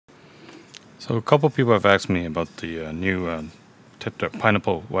So a couple people have asked me about the new Tetra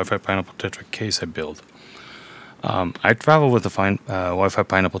Wi-Fi Pineapple Tetra case I built. I travel with the Wi-Fi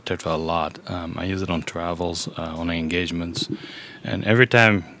Pineapple Tetra a lot. I use it on travels, on engagements, and every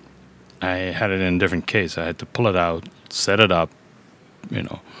time I had it in a different case, I had to pull it out, set it up,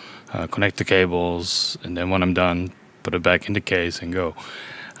 connect the cables, and then when I'm done, put it back in the case and go.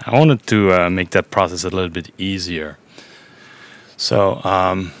 I wanted to make that process a little bit easier. So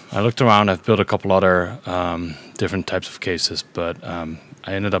I looked around. I've built a couple other different types of cases, but I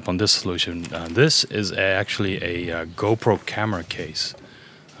ended up on this solution. This is actually a GoPro camera case.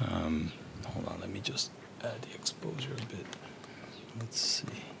 Hold on, let me just add the exposure a bit. Let's see.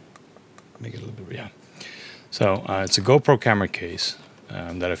 Make it a little bit, yeah. So it's a GoPro camera case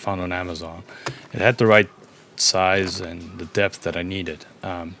that I found on Amazon. It had the right size and the depth that I needed.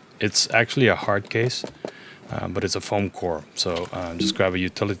 It's actually a hard case. But it's a foam core, so just grab a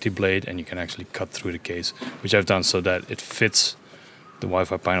utility blade and you can actually cut through the case, which I've done so that it fits the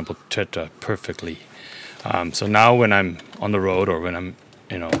Wi-Fi Pineapple Tetra perfectly. So now when I'm on the road or when I'm,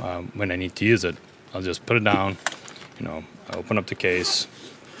 when I need to use it, I'll just put it down, I open up the case,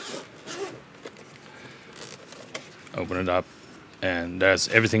 open it up, and there's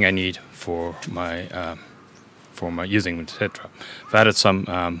everything I need for my using the Tetra. I've added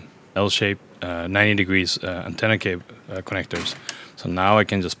some L-shaped 90 degrees antenna cable connectors, so now I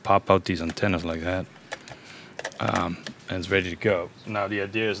can just pop out these antennas like that, and it's ready to go. Now the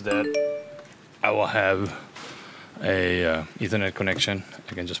idea is that I will have a Ethernet connection.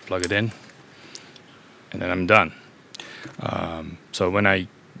 I can just plug it in, and then I'm done. So when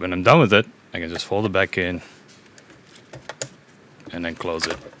I'm done with it, I can just fold it back in, and then close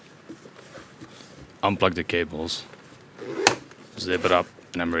it. Unplug the cables, zip it up,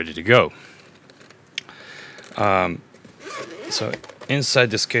 and I'm ready to go. So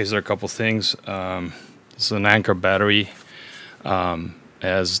inside this case there are a couple things. This is an Anker battery. It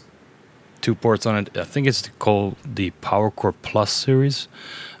has 2 ports on it. I think it's called the PowerCore Plus series.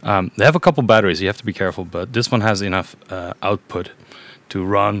 They have a couple batteries, you have to be careful, but this one has enough output to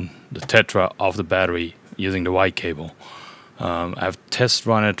run the Tetra off the battery using the Y cable. I've test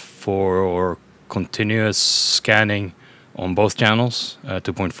run it for continuous scanning on both channels,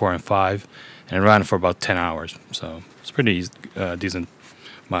 2.4 and 5, and it ran for about 10 hours, so it's pretty decent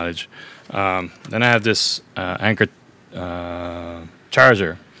mileage. Then I have this Anker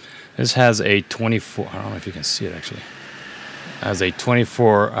charger. This has a 24, I don't know if you can see it actually, it has a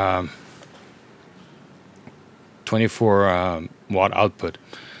 24 watt output.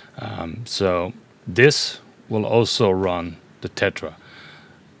 So this will also run the Tetra.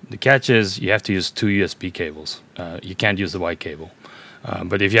 The catch is you have to use 2 USB cables. You can't use the Y cable.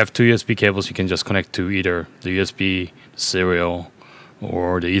 But if you have 2 USB cables, you can just connect to either the USB, serial,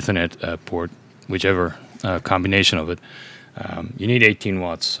 or the Ethernet port, whichever combination of it. You need 18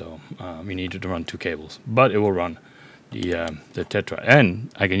 watts, so you need to run 2 cables. But it will run the Tetra.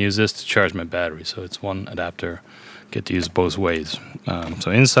 And I can use this to charge my battery, so it's one adapter. Get to use both ways.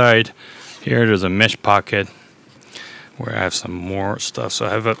 So inside here, there's a mesh pocket where I have some more stuff. So I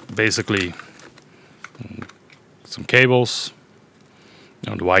have basically some cables,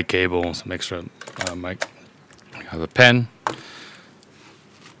 the Y cable, some extra mic. I have a pen,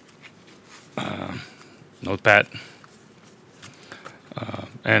 notepad,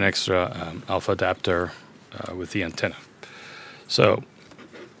 and extra alpha adapter with the antenna. So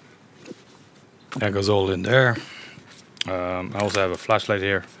that goes all in there. I also have a flashlight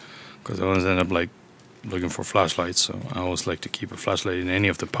here because I always end up looking for flashlights, so I always like to keep a flashlight in any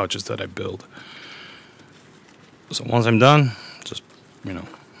of the pouches that I build. So once I'm done, just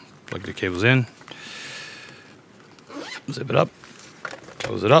plug the cables in, zip it up,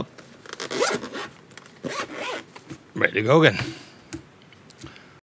 close it up, ready to go again.